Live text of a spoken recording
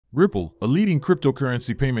Ripple, a leading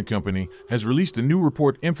cryptocurrency payment company, has released a new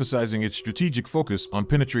report emphasizing its strategic focus on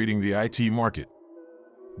penetrating the IT market.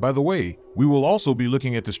 By the way, we will also be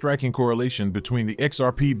looking at the striking correlation between the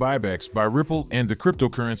XRP buybacks by Ripple and the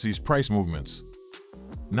cryptocurrency's price movements.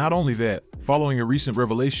 Not only that, following a recent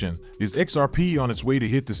revelation, is XRP on its way to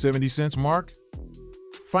hit the 70 cents mark?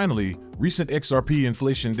 Finally, recent XRP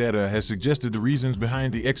inflation data has suggested the reasons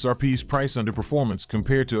behind the XRP's price underperformance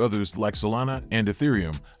compared to others like Solana and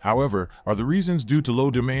Ethereum. However, are the reasons due to low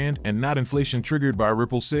demand and not inflation triggered by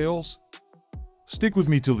Ripple sales? Stick with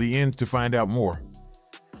me till the end to find out more.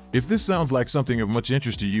 If this sounds like something of much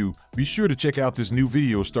interest to you, be sure to check out this new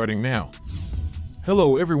video starting now.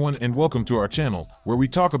 Hello everyone and welcome to our channel, where we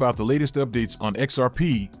talk about the latest updates on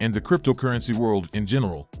XRP and the cryptocurrency world in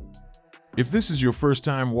general. If this is your first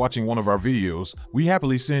time watching one of our videos, we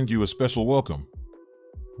happily send you a special welcome.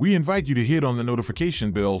 We invite you to hit on the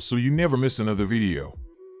notification bell so you never miss another video.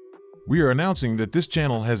 We are announcing that this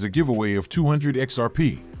channel has a giveaway of 200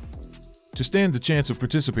 XRP. To stand the chance of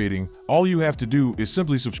participating, all you have to do is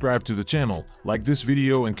simply subscribe to the channel, like this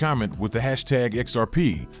video and comment with the hashtag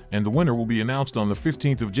XRP, and the winner will be announced on the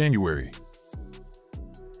 15th of January.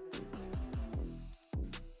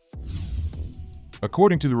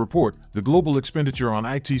 According to the report, the global expenditure on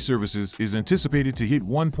IT services is anticipated to hit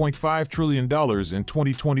 $1.5 trillion in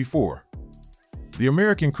 2024. The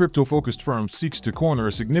American crypto-focused firm seeks to corner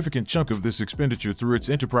a significant chunk of this expenditure through its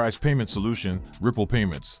enterprise payment solution, Ripple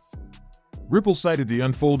Payments. Ripple cited the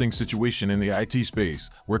unfolding situation in the IT space,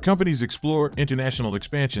 where companies explore international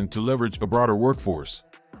expansion to leverage a broader workforce.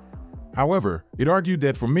 However, it argued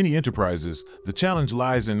that for many enterprises, the challenge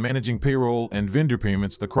lies in managing payroll and vendor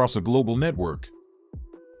payments across a global network.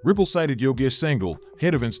 Ripple cited Yogesh Sehgal,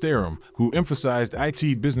 head of Instagram, who emphasized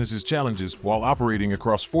IT businesses' challenges while operating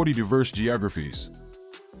across 40 diverse geographies.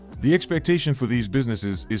 The expectation for these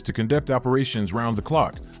businesses is to conduct operations round the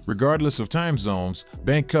clock, regardless of time zones,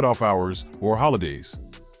 bank cutoff hours, or holidays.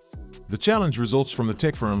 The challenge results from the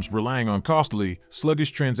tech firms relying on costly,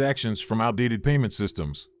 sluggish transactions from outdated payment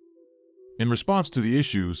systems. In response to the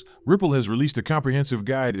issues, Ripple has released a comprehensive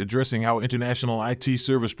guide addressing how international IT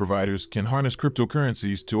service providers can harness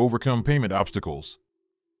cryptocurrencies to overcome payment obstacles.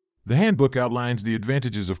 The handbook outlines the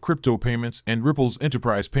advantages of crypto payments and Ripple's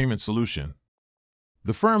enterprise payment solution.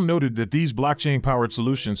 The firm noted that these blockchain-powered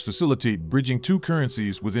solutions facilitate bridging two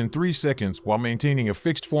currencies within 3 seconds while maintaining a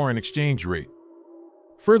fixed foreign exchange rate.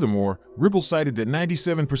 Furthermore, Ripple cited that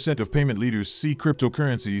 97% of payment leaders see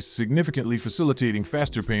cryptocurrencies significantly facilitating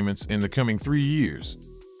faster payments in the coming 3 years.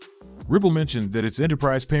 Ripple mentioned that its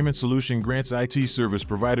enterprise payment solution grants IT service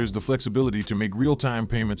providers the flexibility to make real-time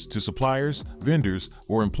payments to suppliers, vendors,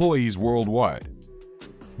 or employees worldwide.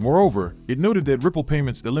 Moreover, it noted that Ripple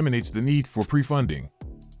Payments eliminates the need for pre-funding.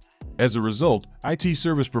 As a result, IT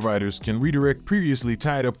service providers can redirect previously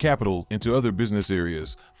tied-up capital into other business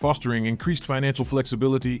areas, fostering increased financial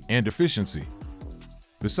flexibility and efficiency.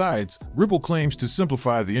 Besides, Ripple claims to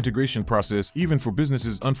simplify the integration process even for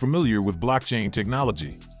businesses unfamiliar with blockchain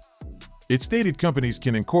technology. It stated companies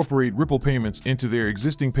can incorporate Ripple Payments into their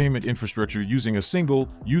existing payment infrastructure using a single,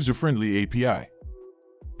 user-friendly API.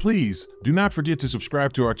 Please, do not forget to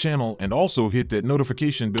subscribe to our channel and also hit that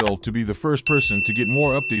notification bell to be the first person to get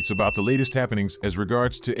more updates about the latest happenings as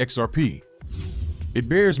regards to XRP. It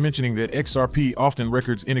bears mentioning that XRP often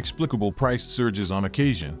records inexplicable price surges on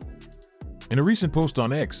occasion. In a recent post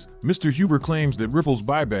on X, Mr. Huber claims that Ripple's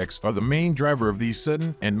buybacks are the main driver of these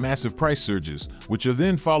sudden and massive price surges, which are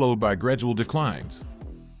then followed by gradual declines.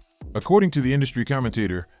 According to the industry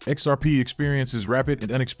commentator, XRP experiences rapid and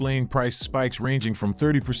unexplained price spikes ranging from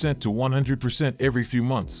 30% to 100% every few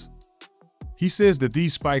months. He says that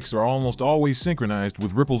these spikes are almost always synchronized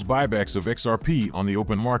with Ripple's buybacks of XRP on the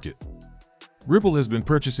open market. Ripple has been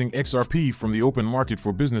purchasing XRP from the open market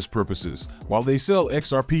for business purposes, while they sell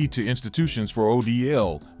XRP to institutions for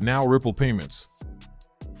ODL, now Ripple Payments.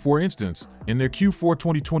 For instance, in their Q4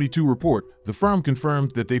 2022 report, the firm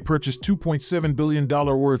confirmed that they purchased $2.7 billion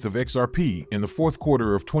worth of XRP in the fourth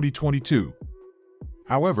quarter of 2022.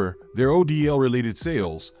 However, their ODL-related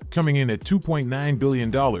sales, coming in at $2.9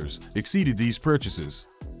 billion, exceeded these purchases.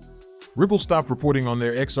 Ripple stopped reporting on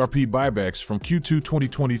their XRP buybacks from Q2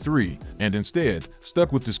 2023 and instead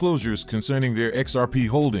stuck with disclosures concerning their XRP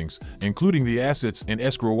holdings, including the assets in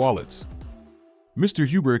escrow wallets. Mr.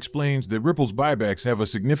 Huber explains that Ripple's buybacks have a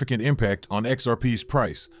significant impact on XRP's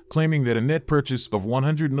price, claiming that a net purchase of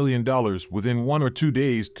 $100 million within 1 or 2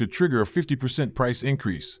 days could trigger a 50% price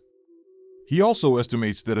increase. He also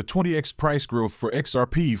estimates that a 20x price growth for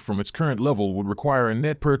XRP from its current level would require a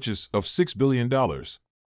net purchase of $6 billion.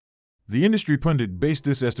 The industry pundit based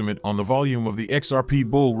this estimate on the volume of the XRP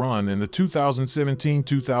bull run in the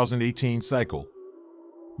 2017-2018 cycle.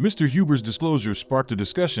 Mr. Huber's disclosure sparked a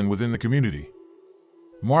discussion within the community.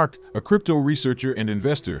 Mark, a crypto researcher and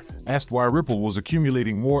investor, asked why Ripple was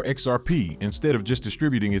accumulating more XRP instead of just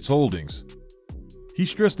distributing its holdings. He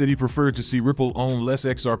stressed that he preferred to see Ripple own less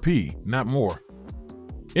XRP, not more.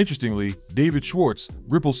 Interestingly, David Schwartz,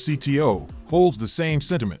 Ripple's CTO, holds the same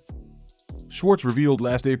sentiment. Schwartz revealed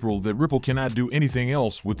last April that Ripple cannot do anything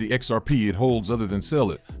else with the XRP it holds other than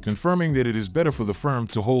sell it, confirming that it is better for the firm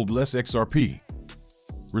to hold less XRP.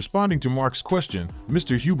 Responding to Mark's question,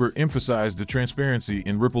 Mr. Huber emphasized the transparency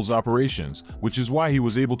in Ripple's operations, which is why he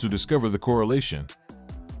was able to discover the correlation.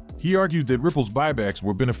 He argued that Ripple's buybacks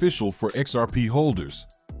were beneficial for XRP holders.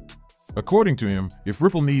 According to him, if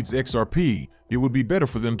Ripple needs XRP, it would be better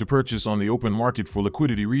for them to purchase on the open market for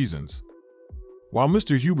liquidity reasons. While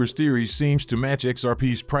Mr. Huber's theory seems to match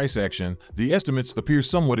XRP's price action, the estimates appear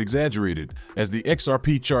somewhat exaggerated, as the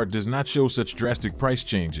XRP chart does not show such drastic price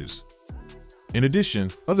changes. In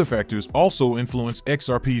addition, other factors also influence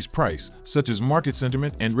XRP's price, such as market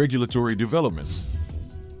sentiment and regulatory developments.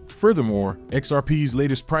 Furthermore, XRP's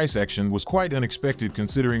latest price action was quite unexpected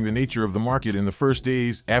considering the nature of the market in the first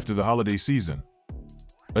days after the holiday season.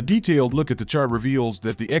 A detailed look at the chart reveals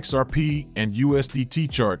that the XRP and USDT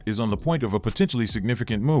chart is on the point of a potentially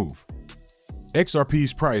significant move.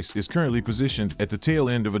 XRP's price is currently positioned at the tail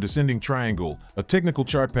end of a descending triangle, a technical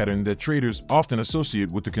chart pattern that traders often associate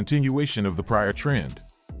with the continuation of the prior trend.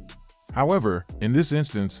 However, in this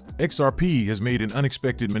instance, XRP has made an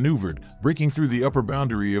unexpected maneuver, breaking through the upper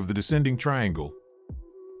boundary of the descending triangle.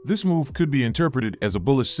 This move could be interpreted as a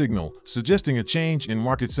bullish signal, suggesting a change in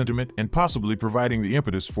market sentiment and possibly providing the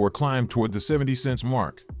impetus for a climb toward the 70 cents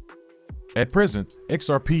mark. At present,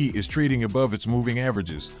 XRP is trading above its moving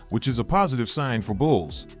averages, which is a positive sign for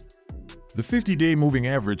bulls. The 50-day moving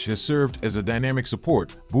average has served as a dynamic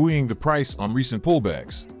support, buoying the price on recent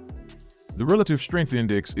pullbacks. The relative strength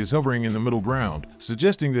index is hovering in the middle ground,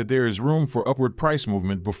 suggesting that there is room for upward price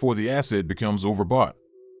movement before the asset becomes overbought.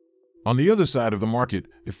 On the other side of the market,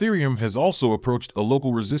 Ethereum has also approached a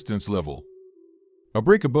local resistance level. A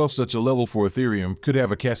break above such a level for Ethereum could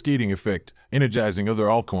have a cascading effect, energizing other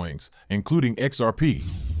altcoins, including XRP.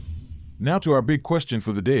 Now to our big question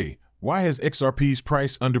for the day: why has XRP's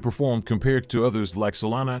price underperformed compared to others like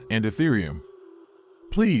Solana and Ethereum?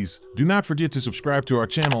 Please do not forget to subscribe to our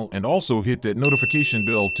channel and also hit that notification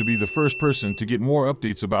bell to be the first person to get more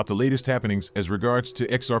updates about the latest happenings as regards to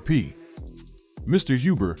XRP. Mr.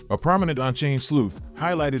 Huber, a prominent on-chain sleuth,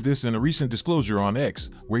 highlighted this in a recent disclosure on X,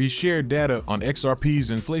 where he shared data on XRP's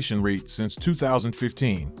inflation rate since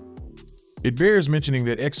 2015. It bears mentioning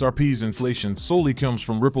that XRP's inflation solely comes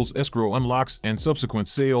from Ripple's escrow unlocks and subsequent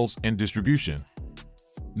sales and distribution.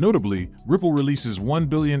 Notably, Ripple releases 1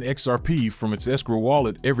 billion XRP from its escrow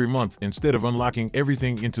wallet every month instead of unlocking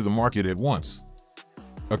everything into the market at once.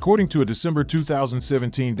 According to a December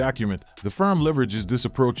 2017 document, the firm leverages this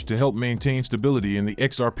approach to help maintain stability in the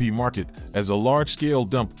XRP market, as a large-scale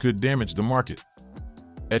dump could damage the market.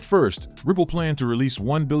 At first, Ripple planned to release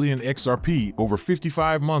 1 billion XRP over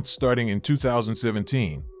 55 months starting in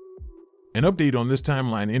 2017. An update on this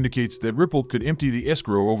timeline indicates that Ripple could empty the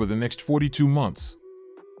escrow over the next 42 months.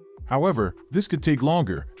 However, this could take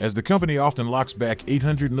longer, as the company often locks back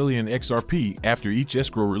 800 million XRP after each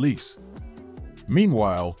escrow release.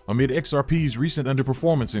 Meanwhile, amid XRP's recent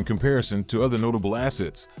underperformance in comparison to other notable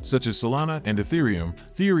assets, such as Solana and Ethereum,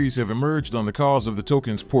 theories have emerged on the cause of the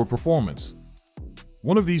token's poor performance.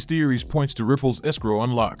 One of these theories points to Ripple's escrow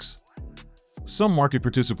unlocks. Some market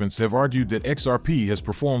participants have argued that XRP has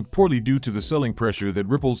performed poorly due to the selling pressure that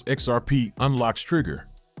Ripple's XRP unlocks trigger.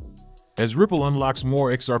 As Ripple unlocks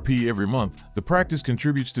more XRP every month, the practice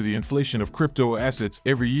contributes to the inflation of crypto assets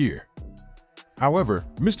every year. However,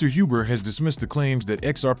 Mr. Huber has dismissed the claims that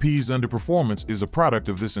XRP's underperformance is a product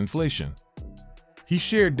of this inflation. He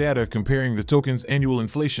shared data comparing the token's annual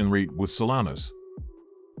inflation rate with Solana's.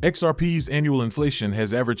 XRP's annual inflation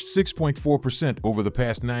has averaged 6.4% over the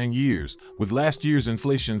past 9 years, with last year's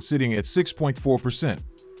inflation sitting at 6.4%.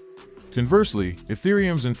 Conversely,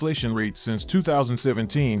 Ethereum's inflation rate since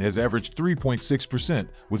 2017 has averaged 3.6%,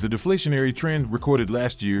 with a deflationary trend recorded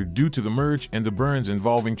last year due to the merge and the burns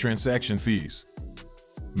involving transaction fees.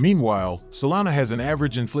 Meanwhile, Solana has an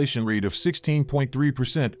average inflation rate of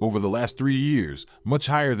 16.3% over the last 3 years, much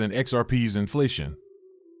higher than XRP's inflation.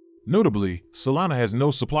 Notably, Solana has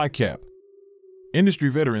no supply cap. Industry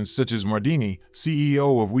veterans such as Mardini,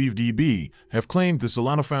 CEO of WeaveDB, have claimed the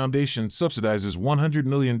Solana Foundation subsidizes $100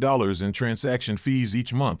 million in transaction fees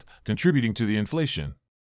each month, contributing to the inflation.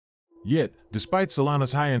 Yet, despite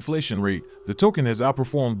Solana's high inflation rate, the token has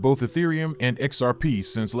outperformed both Ethereum and XRP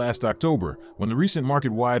since last October, when the recent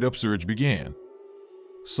market-wide upsurge began.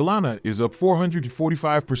 Solana is up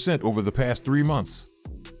 445% over the past 3 months.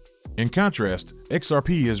 In contrast,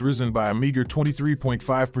 XRP has risen by a meager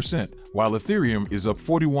 23.5%, while Ethereum is up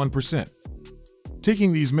 41%.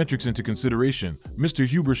 Taking these metrics into consideration, Mr.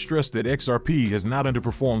 Huber stressed that XRP has not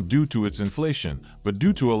underperformed due to its inflation, but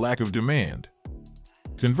due to a lack of demand.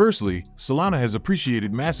 Conversely, Solana has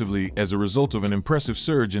appreciated massively as a result of an impressive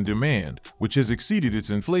surge in demand, which has exceeded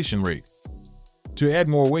its inflation rate. To add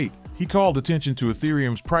more weight, he called attention to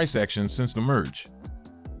Ethereum's price action since the merge.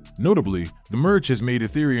 Notably, the merge has made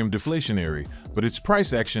Ethereum deflationary, but its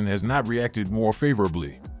price action has not reacted more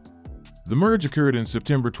favorably. The merge occurred in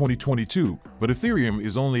September 2022, but Ethereum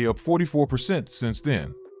is only up 44% since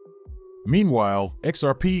then. Meanwhile,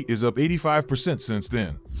 XRP is up 85% since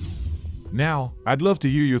then. Now, I'd love to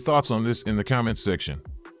hear your thoughts on this in the comments section.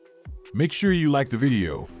 Make sure you like the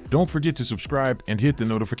video, don't forget to subscribe and hit the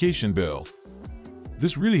notification bell.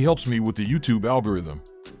 This really helps me with the YouTube algorithm.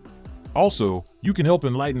 Also, you can help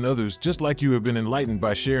enlighten others just like you have been enlightened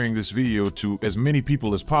by sharing this video to as many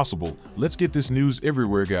people as possible. Let's get this news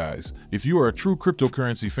everywhere, guys. If you are a true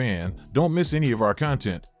cryptocurrency fan, don't miss any of our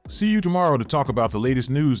content. See you tomorrow to talk about the latest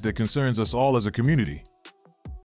news that concerns us all as a community.